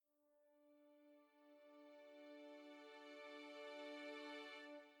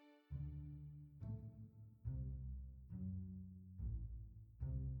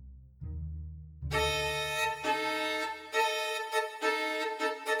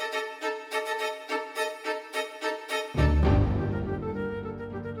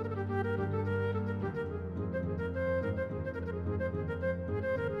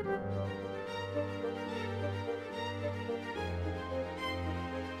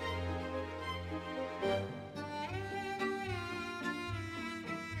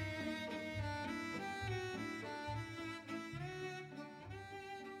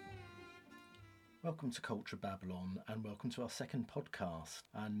Welcome to Culture Babylon and welcome to our second podcast.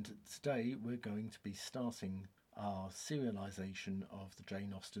 And today we're going to be starting our serialisation of the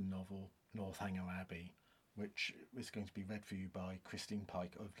Jane Austen novel Northanger Abbey, which is going to be read for you by Christine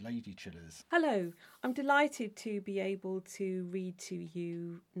Pike of Lady Chillers. Hello, I'm delighted to be able to read to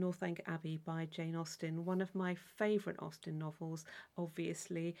you Northanger Abbey by Jane Austen, one of my favourite Austen novels,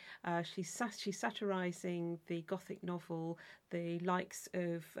 obviously. She's satirising the Gothic novel, the likes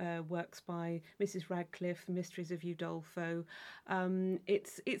of works by Mrs. Radcliffe, The Mysteries of Udolpho.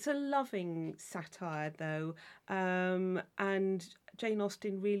 It's a loving satire, though, and Jane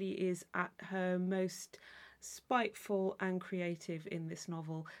Austen really is at her most spiteful and creative in this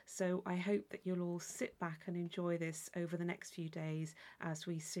novel, so I hope that you'll all sit back and enjoy this over the next few days as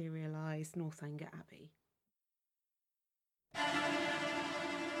we serialise Northanger Abbey.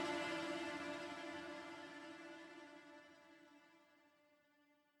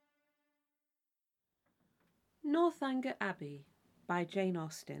 Northanger Abbey by Jane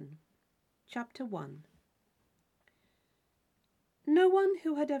Austen. Chapter 1. No one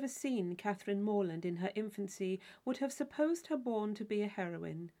who had ever seen Catherine Morland in her infancy would have supposed her born to be a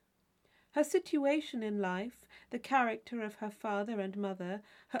heroine. Her situation in life, the character of her father and mother,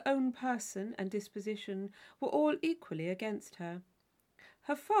 her own person and disposition were all equally against her.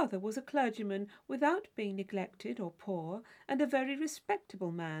 Her father was a clergyman without being neglected or poor, and a very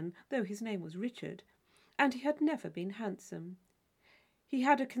respectable man, though his name was Richard, and he had never been handsome. He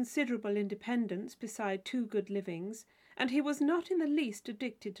had a considerable independence beside two good livings, and he was not in the least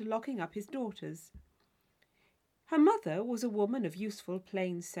addicted to locking up his daughters. Her mother was a woman of useful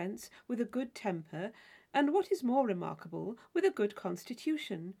plain sense, with a good temper, and what is more remarkable, with a good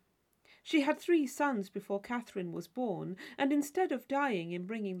constitution. She had 3 sons before Catherine was born, and instead of dying in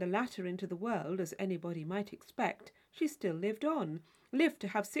bringing the latter into the world, as anybody might expect, she still lived on, lived to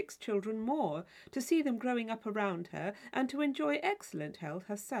have 6 children more, to see them growing up around her, and to enjoy excellent health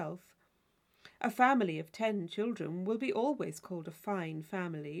herself. A family of 10 children will be always called a fine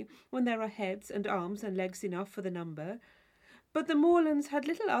family, when there are heads and arms and legs enough for the number. But the Morlands had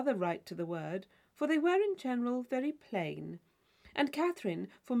little other right to the word, for they were in general very plain, and Catherine,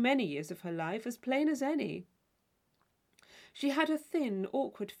 for many years of her life, as plain as any. She had a thin,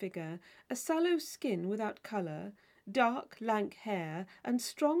 awkward figure, a sallow skin without colour, dark, lank hair, and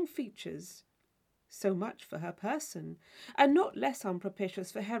strong features. So much for her person, and not less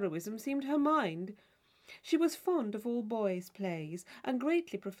unpropitious for heroism seemed her mind. She was fond of all boys' plays, and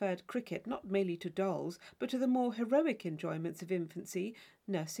greatly preferred cricket not merely to dolls, but to the more heroic enjoyments of infancy,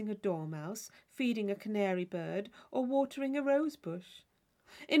 nursing a dormouse, feeding a canary bird, or watering a rose bush.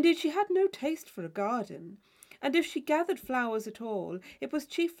 Indeed, she had no taste for a garden, and if she gathered flowers at all, it was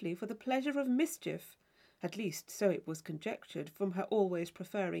chiefly for the pleasure of mischief. At least so it was conjectured, from her always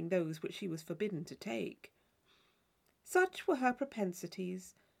preferring those which she was forbidden to take. Such were her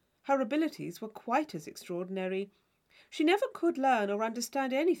propensities. Her abilities were quite as extraordinary. She never could learn or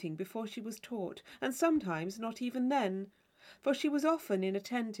understand anything before she was taught, and sometimes not even then, for she was often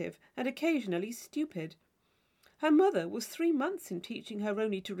inattentive and occasionally stupid. Her mother was 3 months in teaching her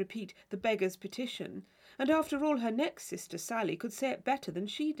only to repeat the beggar's petition, and after all her next sister Sally could say it better than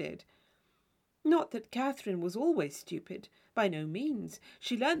she did. Not that Catherine was always stupid, by no means.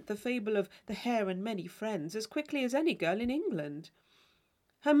 She learnt the fable of the Hare and Many Friends as quickly as any girl in England.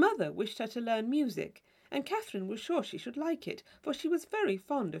 Her mother wished her to learn music, and Catherine was sure she should like it, for she was very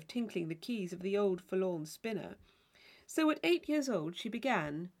fond of tinkling the keys of the old forlorn spinner. So at 8 years old she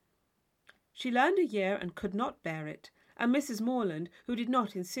began. She learned a year and could not bear it, and Mrs. Morland, who did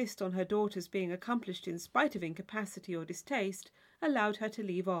not insist on her daughters being accomplished in spite of incapacity or distaste, allowed her to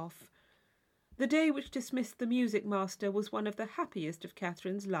leave off. The day which dismissed the music master was one of the happiest of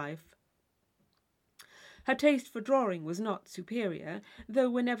Catherine's life. Her taste for drawing was not superior, though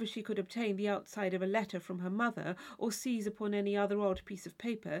whenever she could obtain the outside of a letter from her mother, or seize upon any other odd piece of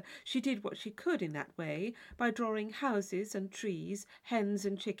paper, she did what she could in that way, by drawing houses and trees, hens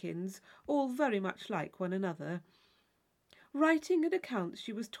and chickens, all very much like one another. Writing and accounts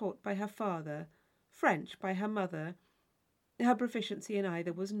she was taught by her father, French by her mother. Her proficiency in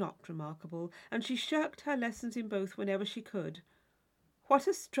either was not remarkable, and she shirked her lessons in both whenever she could. What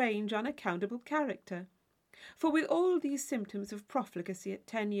a strange, unaccountable character! For with all these symptoms of profligacy at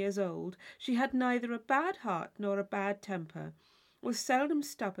 10 years old, she had neither a bad heart nor a bad temper, was seldom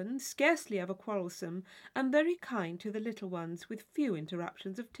stubborn, scarcely ever quarrelsome, and very kind to the little ones, with few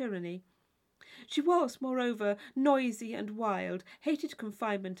interruptions of tyranny. She was, moreover, noisy and wild, hated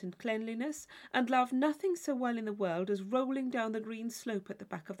confinement and cleanliness, and loved nothing so well in the world as rolling down the green slope at the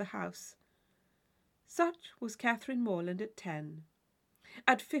back of the house. Such was Catherine Morland at 10.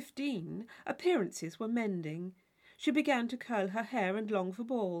 At 15, appearances were mending. She began to curl her hair and long for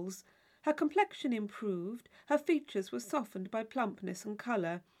balls. Her complexion improved, her features were softened by plumpness and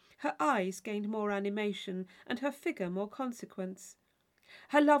colour, her eyes gained more animation, and her figure more consequence.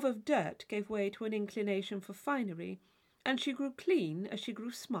 Her love of dirt gave way to an inclination for finery, and she grew clean as she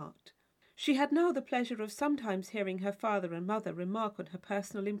grew smart. She had now the pleasure of sometimes hearing her father and mother remark on her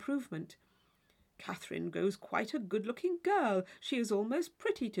personal improvement. "Catherine grows quite a good-looking girl. She is almost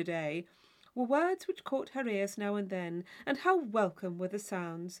pretty today," were words which caught her ears now and then, and how welcome were the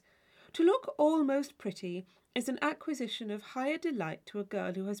sounds. To look almost pretty is an acquisition of higher delight to a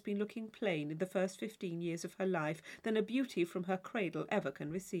girl who has been looking plain in the first 15 years of her life than a beauty from her cradle ever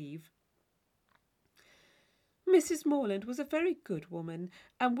can receive. Mrs. Morland was a very good woman,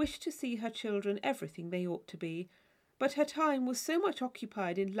 and wished to see her children everything they ought to be, but her time was so much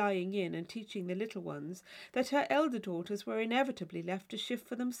occupied in lying in and teaching the little ones that her elder daughters were inevitably left to shift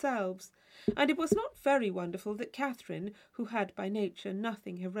for themselves, and it was not very wonderful that Catherine, who had by nature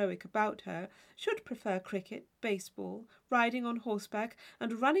nothing heroic about her, should prefer cricket, baseball, riding on horseback,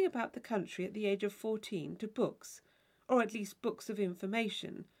 and running about the country at the age of 14 to books, or at least books of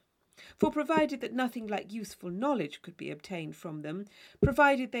information. For provided that nothing like useful knowledge could be obtained from them,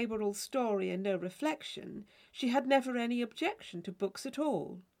 provided they were all story and no reflection, she had never any objection to books at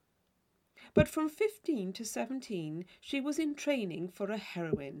all. But from 15 to 17 she was in training for a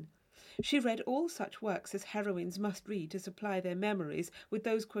heroine. She read all such works as heroines must read to supply their memories with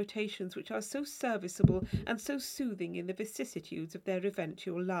those quotations which are so serviceable and so soothing in the vicissitudes of their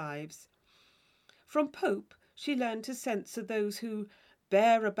eventual lives. From Pope she learned to censure those who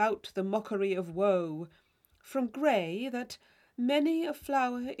bear about the mockery of woe. From Gray that many a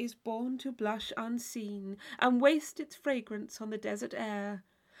flower is born to blush unseen and waste its fragrance on the desert air.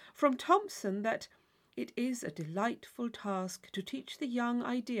 From Thomson that it is a delightful task to teach the young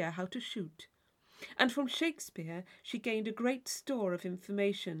idea how to shoot. And from Shakespeare she gained a great store of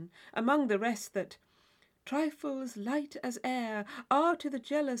information, among the rest that trifles light as air are to the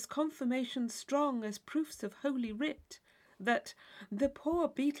jealous confirmation strong as proofs of holy writ, that the poor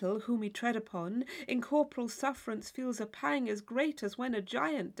beetle whom we tread upon in corporal sufferance feels a pang as great as when a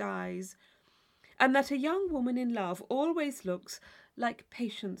giant dies, and that a young woman in love always looks like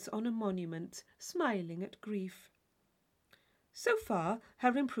Patience on a monument, smiling at grief. So far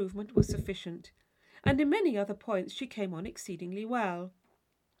her improvement was sufficient, and in many other points she came on exceedingly well.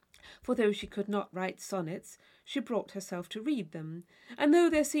 For though she could not write sonnets, she brought herself to read them, and though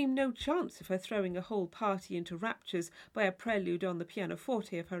there seemed no chance of her throwing a whole party into raptures by a prelude on the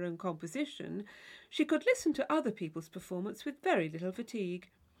pianoforte of her own composition, she could listen to other people's performance with very little fatigue.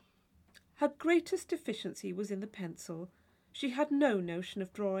 Her greatest deficiency was in the pencil. She had no notion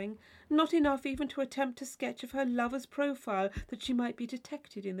of drawing, not enough even to attempt a sketch of her lover's profile that she might be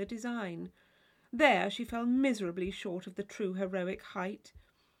detected in the design. There she fell miserably short of the true heroic height.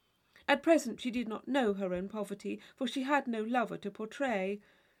 At present she did not know her own poverty, for she had no lover to portray.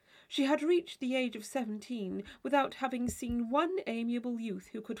 She had reached the age of 17 without having seen one amiable youth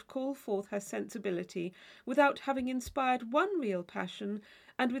who could call forth her sensibility, without having inspired one real passion,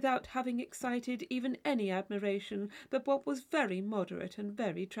 and without having excited even any admiration but what was very moderate and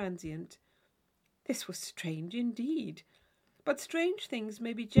very transient. This was strange indeed, but strange things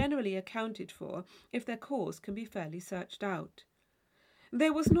may be generally accounted for if their cause can be fairly searched out.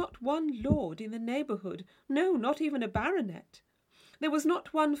 There was not one lord in the neighbourhood, no, not even a baronet. There was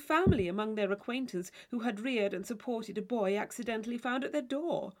not one family among their acquaintance who had reared and supported a boy accidentally found at their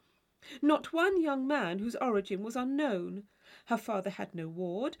door. Not one young man whose origin was unknown. Her father had no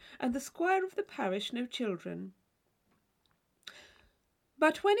ward, and the squire of the parish no children.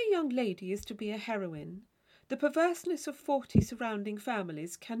 But when a young lady is to be a heroine, the perverseness of 40 surrounding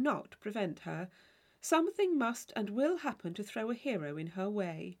families cannot prevent her. Something must and will happen to throw a hero in her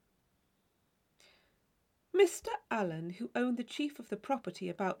way. Mr. Allen, who owned the chief of the property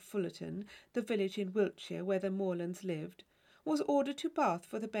about Fullerton, the village in Wiltshire where the Morlands lived, was ordered to Bath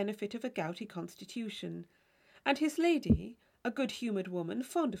for the benefit of a gouty constitution, and his lady, a good-humoured woman,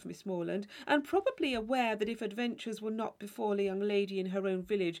 fond of Miss Morland, and probably aware that if adventures will not befall a young lady in her own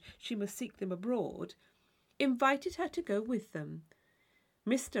village she must seek them abroad, invited her to go with them.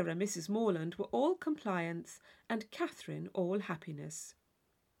 Mr. and Mrs. Morland were all compliance, and Catherine all happiness.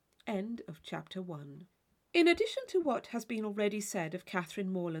 End of chapter 1. In addition to what has been already said of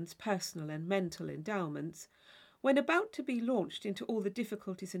Catherine Morland's personal and mental endowments, when about to be launched into all the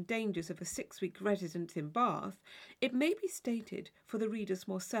difficulties and dangers of a 6-week residence in Bath, it may be stated, for the reader's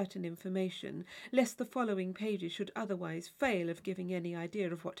more certain information, lest the following pages should otherwise fail of giving any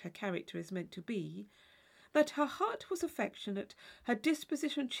idea of what her character is meant to be, that her heart was affectionate, her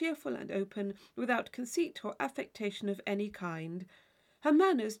disposition cheerful and open, without conceit or affectation of any kind, her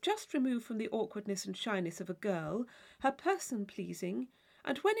manners just removed from the awkwardness and shyness of a girl, her person pleasing,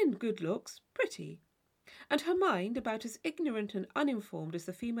 and when in good looks, pretty, and her mind about as ignorant and uninformed as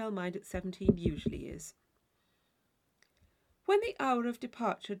the female mind at 17 usually is. When the hour of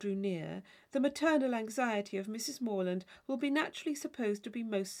departure drew near, the maternal anxiety of Mrs. Morland will be naturally supposed to be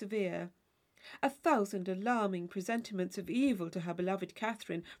most severe. 1,000 alarming presentiments of evil to her beloved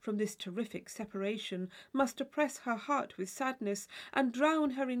Catherine from this terrific separation must oppress her heart with sadness, and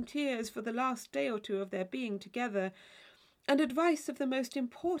drown her in tears for the last day or two of their being together, and advice of the most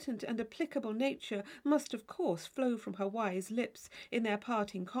important and applicable nature must of course flow from her wise lips in their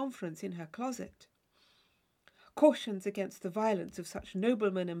parting conference in her closet. Cautions against the violence of such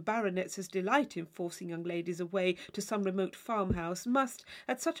noblemen and baronets as delight in forcing young ladies away to some remote farmhouse must,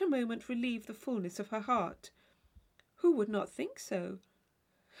 at such a moment, relieve the fullness of her heart. Who would not think so?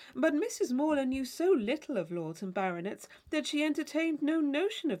 But Mrs. Morland knew so little of lords and baronets that she entertained no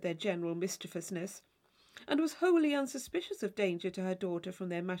notion of their general mischievousness, and was wholly unsuspicious of danger to her daughter from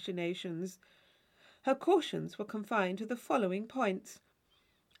their machinations. Her cautions were confined to the following points.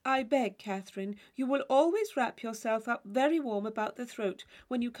 I beg, Catherine, you will always wrap yourself up very warm about the throat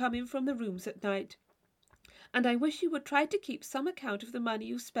when you come in from the rooms at night. And I wish you would try to keep some account of the money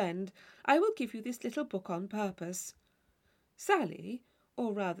you spend. I will give you this little book on purpose. Sally,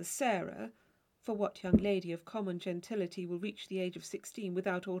 or rather Sarah, for what young lady of common gentility will reach the age of 16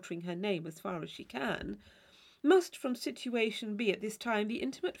 without altering her name as far as she can, must from situation be at this time the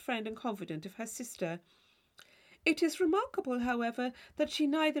intimate friend and confidant of her sister. It is remarkable, however, that she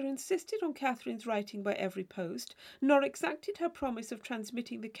neither insisted on Catherine's writing by every post, nor exacted her promise of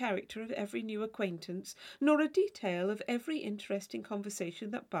transmitting the character of every new acquaintance, nor a detail of every interesting conversation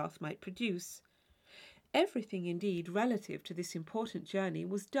that Bath might produce. Everything, indeed, relative to this important journey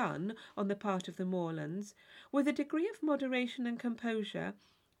was done, on the part of the Morlands, with a degree of moderation and composure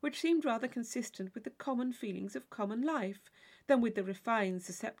which seemed rather consistent with the common feelings of common life, than with the refined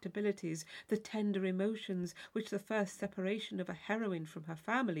susceptibilities, the tender emotions which the first separation of a heroine from her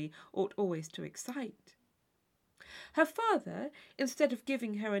family ought always to excite. Her father, instead of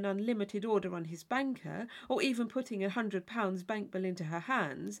giving her an unlimited order on his banker, or even putting £100 bank bill into her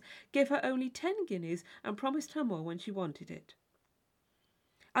hands, gave her only 10 guineas and promised her more when she wanted it.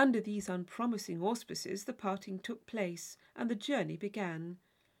 Under these unpromising auspices the parting took place, and the journey began.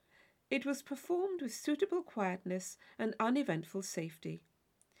 It was performed with suitable quietness and uneventful safety.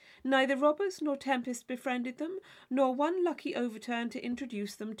 Neither robbers nor tempests befriended them, nor one lucky overturn to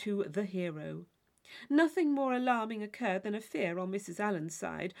introduce them to the hero. Nothing more alarming occurred than a fear on Mrs. Allen's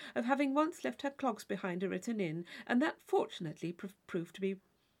side of having once left her clogs behind her at an inn, and that fortunately proved to be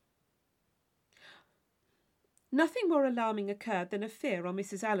Nothing more alarming occurred than a fear on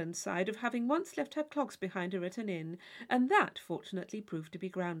Mrs. Allen's side of having once left her clogs behind her at an inn, and that fortunately proved to be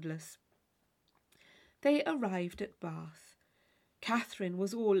groundless. They arrived at Bath. Catherine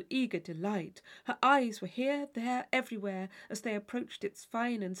was all eager delight. Her eyes were here, there, everywhere, as they approached its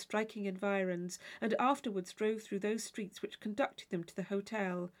fine and striking environs, and afterwards drove through those streets which conducted them to the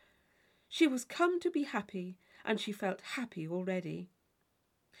hotel. She was come to be happy, and she felt happy already.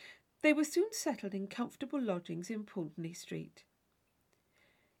 They were soon settled in comfortable lodgings in Pulteney Street.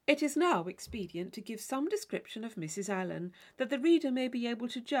 It is now expedient to give some description of Mrs. Allen, that the reader may be able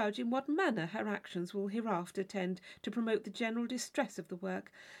to judge in what manner her actions will hereafter tend to promote the general distress of the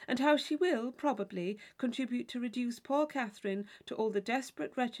work, and how she will, probably, contribute to reduce poor Catherine to all the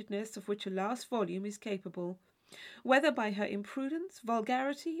desperate wretchedness of which a last volume is capable, whether by her imprudence,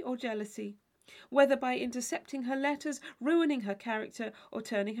 vulgarity, or jealousy, whether by intercepting her letters, ruining her character, or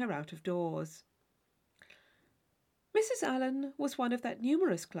turning her out of doors. Mrs. Allen was one of that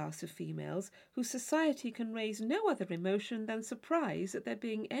numerous class of females whose society can raise no other emotion than surprise at there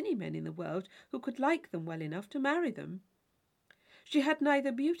being any men in the world who could like them well enough to marry them. She had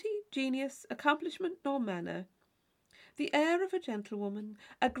neither beauty, genius, accomplishment, nor manner. The air of a gentlewoman,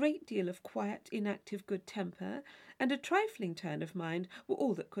 a great deal of quiet, inactive good temper, and a trifling turn of mind were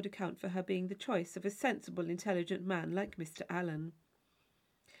all that could account for her being the choice of a sensible, intelligent man like Mr. Allen.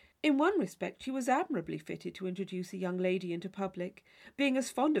 In one respect she was admirably fitted to introduce a young lady into public, being as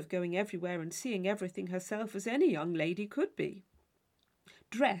fond of going everywhere and seeing everything herself as any young lady could be.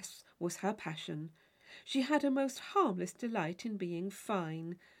 Dress was her passion. She had a most harmless delight in being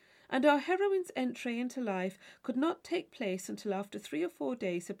fine, and our heroine's entry into life could not take place until after 3 or 4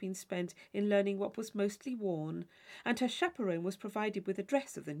 days had been spent in learning what was mostly worn, and her chaperone was provided with a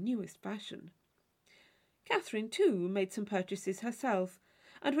dress of the newest fashion. Catherine, too, made some purchases herself,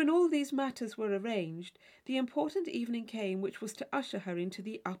 and when all these matters were arranged, the important evening came which was to usher her into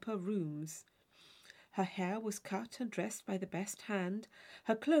the upper rooms. Her hair was cut and dressed by the best hand,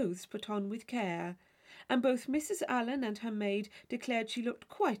 her clothes put on with care, and both Mrs. Allen and her maid declared she looked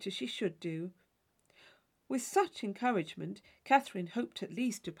quite as she should do. With such encouragement, Catherine hoped at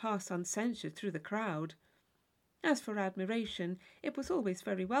least to pass uncensured through the crowd. As for admiration, it was always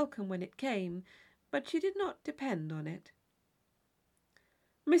very welcome when it came, but she did not depend on it.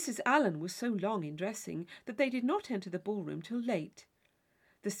 Mrs. Allen was so long in dressing that they did not enter the ballroom till late.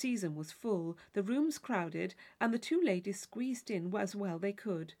 The season was full, the rooms crowded, and the two ladies squeezed in as well they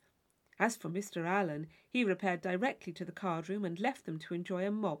could. As for Mr. Allen, he repaired directly to the card-room and left them to enjoy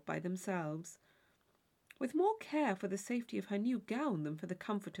a mob by themselves. With more care for the safety of her new gown than for the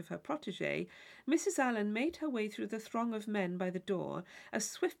comfort of her protégée, Mrs. Allen made her way through the throng of men by the door as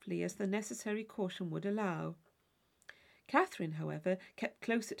swiftly as the necessary caution would allow. Catherine, however, kept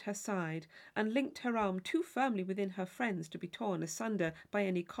close at her side, and linked her arm too firmly within her friend's to be torn asunder by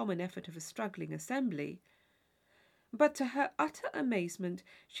any common effort of a struggling assembly. But to her utter amazement,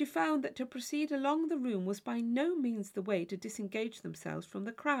 she found that to proceed along the room was by no means the way to disengage themselves from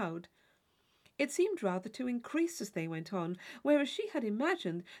the crowd. It seemed rather to increase as they went on, whereas she had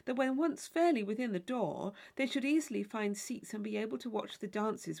imagined that when once fairly within the door, they should easily find seats and be able to watch the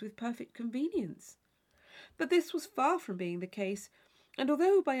dances with perfect convenience. But this was far from being the case, and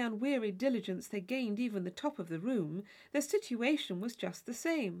although by unwearied diligence they gained even the top of the room, their situation was just the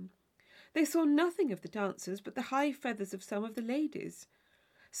same. They saw nothing of the dancers but the high feathers of some of the ladies.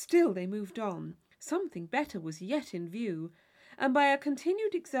 Still they moved on. Something better was yet in view, and by a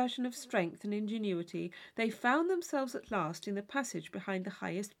continued exertion of strength and ingenuity they found themselves at last in the passage behind the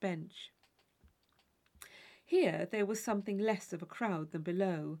highest bench. Here there was something less of a crowd than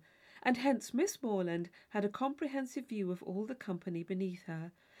below, and hence Miss Morland had a comprehensive view of all the company beneath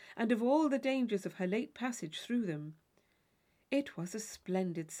her, and of all the dangers of her late passage through them. It was a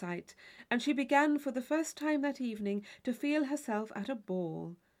splendid sight, and she began for the first time that evening to feel herself at a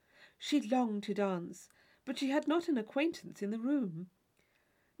ball. She longed to dance, but she had not an acquaintance in the room.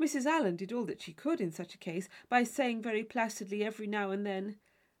 Mrs. Allen did all that she could in such a case by saying very placidly every now and then,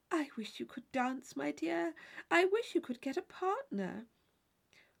 "I wish you could dance, my dear. I wish you could get a partner."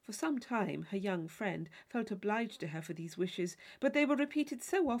 For some time her young friend felt obliged to her for these wishes, but they were repeated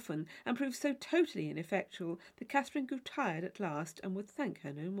so often and proved so totally ineffectual that Catherine grew tired at last and would thank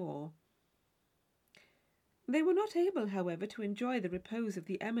her no more. They were not able, however, to enjoy the repose of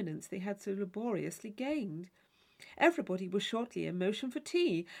the eminence they had so laboriously gained. Everybody was shortly in motion for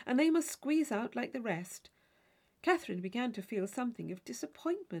tea, and they must squeeze out like the rest. Catherine began to feel something of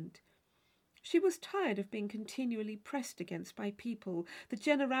disappointment. She was tired of being continually pressed against by people, the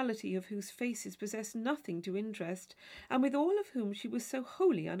generality of whose faces possessed nothing to interest, and with all of whom she was so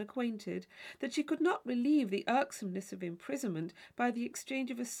wholly unacquainted, that she could not relieve the irksomeness of imprisonment by the exchange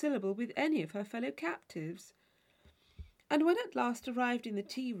of a syllable with any of her fellow captives. And when at last arrived in the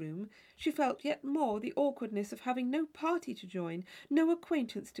tea-room, she felt yet more the awkwardness of having no party to join, no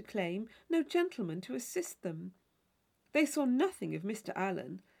acquaintance to claim, no gentleman to assist them. They saw nothing of Mr.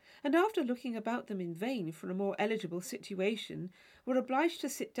 Allen, and after looking about them in vain for a more eligible situation, were obliged to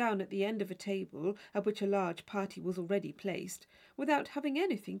sit down at the end of a table, at which a large party was already placed, without having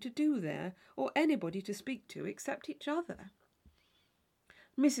anything to do there, or anybody to speak to except each other.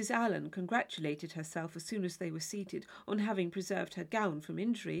 Mrs. Allen congratulated herself as soon as they were seated on having preserved her gown from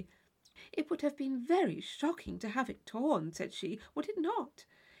injury. "It would have been very shocking to have it torn," said she, "would it not?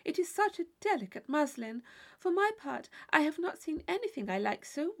 It is such a delicate muslin. For my part, I have not seen anything I like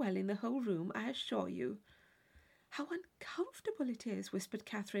so well in the whole room, I assure you." "How uncomfortable it is," whispered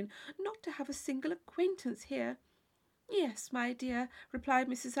Catherine, "not to have a single acquaintance here." "Yes, my dear," replied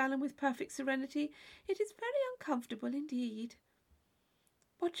Mrs. Allen with perfect serenity, "it is very uncomfortable indeed."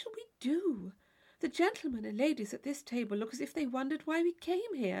 "What shall we do? The gentlemen and ladies at this table look as if they wondered why we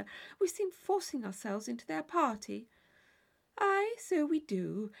came here. We seem forcing ourselves into their party." "Ay, so we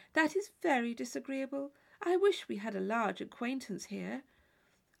do. That is very disagreeable. I wish we had a large acquaintance here."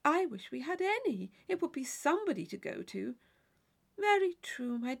 "I wish we had any. It would be somebody to go to." "Very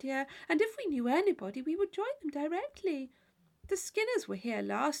true, my dear, and if we knew anybody we would join them directly. The Skinners were here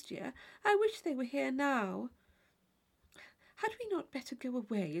last year. I wish they were here now." "Had we not better go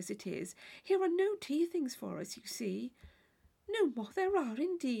away as it is? Here are no tea things for us, you see." "No more there are,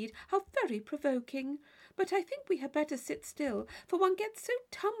 indeed. How very provoking. But I think we had better sit still, for one gets so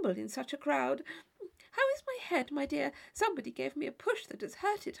tumbled in such a crowd. How is my head, my dear? Somebody gave me a push that has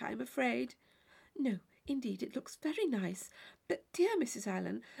hurt it, I am afraid." "No, Indeed, it looks very nice. But, dear Mrs.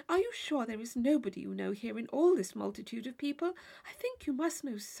 Allen, are you sure there is nobody you know here in all this multitude of people? I think you must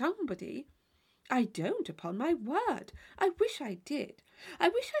know somebody. I don't, upon my word. I wish I did. I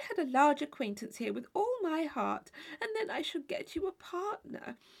wish I had a large acquaintance here with all my heart, and then I should get you a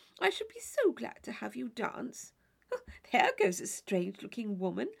partner. I should be so glad to have you dance. Oh, there goes a strange-looking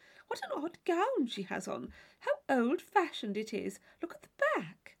woman. What an odd gown she has on. How old-fashioned it is. Look at the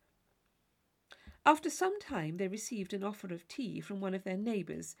back. After some time they received an offer of tea from one of their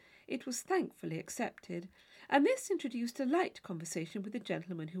neighbours. It was thankfully accepted, and this introduced a light conversation with the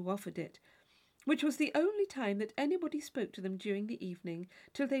gentleman who offered it, which was the only time that anybody spoke to them during the evening,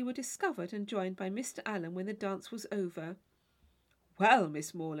 till they were discovered and joined by Mr. Allen when the dance was over. "Well,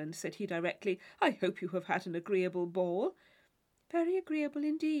 Miss Morland," said he directly, "I hope you have had an agreeable ball." "Very agreeable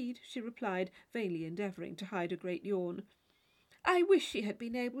indeed," she replied, vainly endeavouring to hide a great yawn. "I wish she had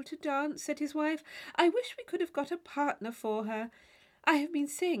been able to dance," said his wife. "I wish we could have got a partner for her. I have been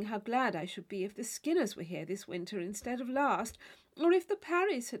saying how glad I should be if the Skinners were here this winter instead of last, or if the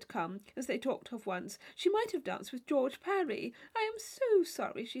Parrys had come, as they talked of once. She might have danced with George Parry. I am so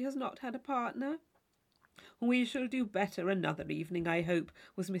sorry she has not had a partner." "We shall do better another evening, I hope,"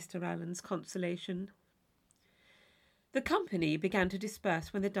 was Mr. Allen's consolation. The company began to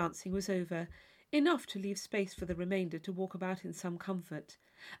disperse when the dancing was over, enough to leave space for the remainder to walk about in some comfort.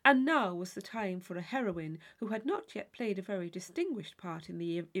 And now was the time for a heroine who had not yet played a very distinguished part in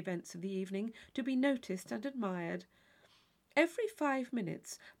the events of the evening to be noticed and admired. Every 5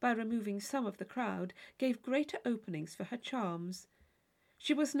 minutes, by removing some of the crowd, gave greater openings for her charms.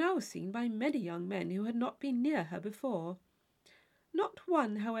 She was now seen by many young men who had not been near her before. Not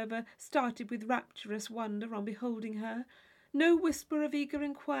one, however, started with rapturous wonder on beholding her. No whisper of eager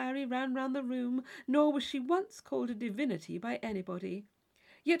inquiry ran round the room, nor was she once called a divinity by anybody.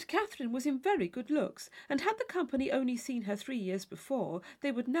 Yet Catherine was in very good looks, and had the company only seen her 3 years before,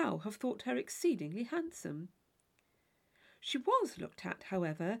 they would now have thought her exceedingly handsome. She was looked at,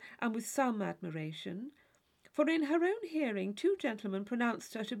 however, and with some admiration, for in her own hearing 2 gentlemen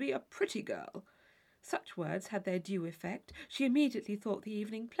pronounced her to be a pretty girl. Such words had their due effect. She immediately thought the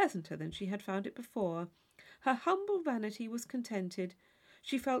evening pleasanter than she had found it before. Her humble vanity was contented.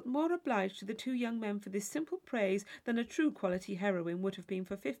 She felt more obliged to the 2 young men for this simple praise than a true quality heroine would have been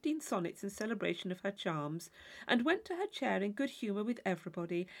for 15 sonnets in celebration of her charms, and went to her chair in good humour with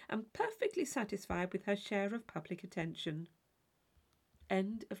everybody, and perfectly satisfied with her share of public attention.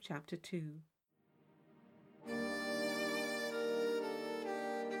 End of chapter 2.